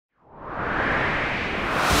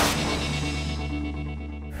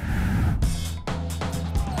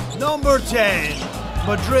Number 10,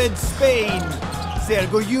 Madrid, Spain.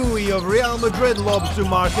 Sergio Yui of Real Madrid lobs to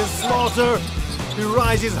Marcus Slaughter, who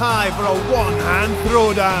rises high for a one-hand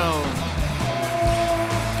throwdown.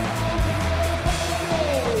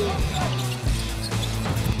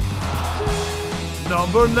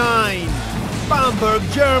 Number 9, Bamberg,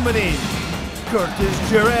 Germany. Curtis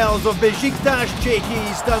Jirels of Beşiktaş,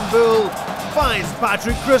 Çeki, Istanbul finds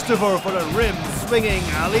Patrick Christopher for a rim-swinging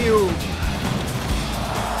alley-oop.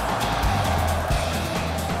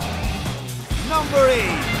 Number 8,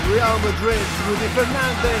 Real Madrid's Rudy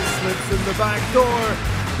Fernandez slips in the back door,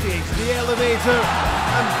 takes the elevator,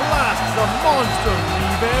 and blasts a monster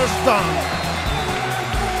reverse dunk.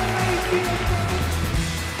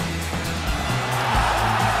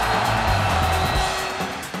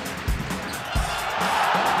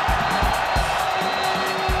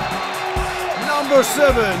 Number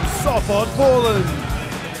 7, Sopot, Poland.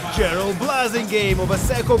 Gerald Blasingame of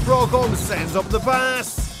Asseco Procom sends up the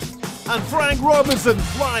pass, and Frank Robinson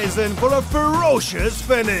flies in for a ferocious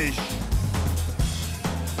finish.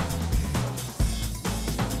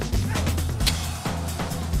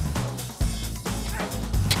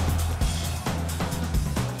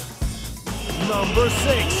 Number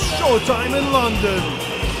 6, Showtime in London.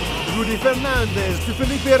 Rudy Fernandez to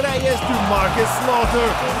Felipe Reyes to Marcus Slaughter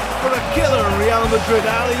for a killer Real Madrid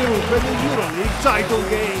alley-oop in the Euroleague title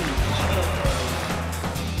game.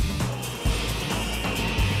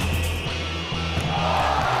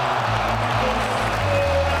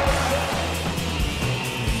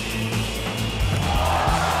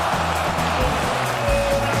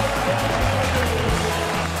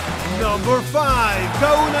 Number 5,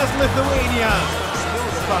 Kaunas, Lithuania.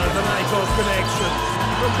 Panathinaikos connection.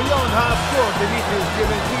 From beyond half-court, Dimitris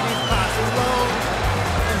Diamantidis passes long,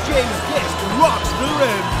 and James Gist rocks the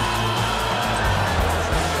rim.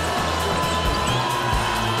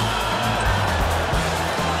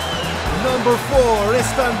 Number 4,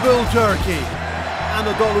 Istanbul, Turkey.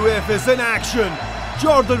 Anadolu Efes in action.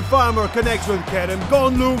 Jordan Farmer connects with Kerem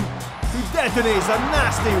Gonlum, who detonates a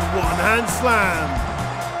nasty one-hand slam.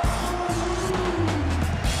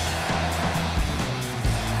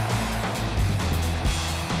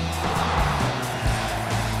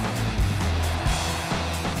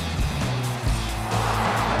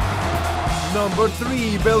 Number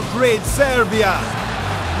 3, Belgrade, Serbia.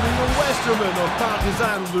 Leo Westerman of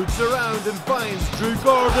Partizan looks around and finds Drew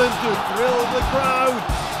Gordon to thrill the crowd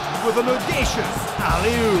with an audacious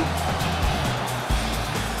alley-oop.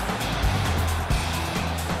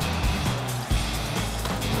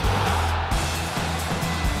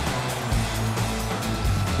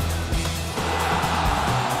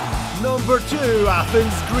 Number 2,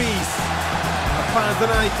 Athens, Greece.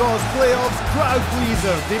 Panathinaikos playoffs crowd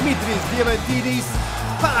pleaser Dimitris Diamantidis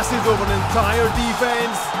passes over an entire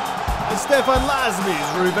defense, and Stefan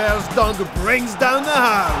Lazmi's reverse dunk brings down the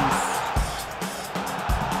house.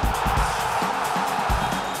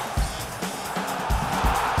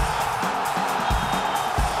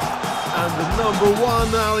 And the number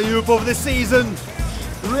 1 alley-oop of the season,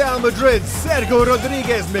 Real Madrid's Sergio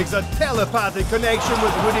Rodriguez makes a telepathic connection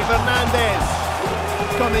with Rudy Fernandez,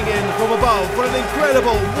 coming in from above for an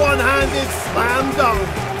incredible one-handed slam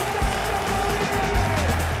dunk.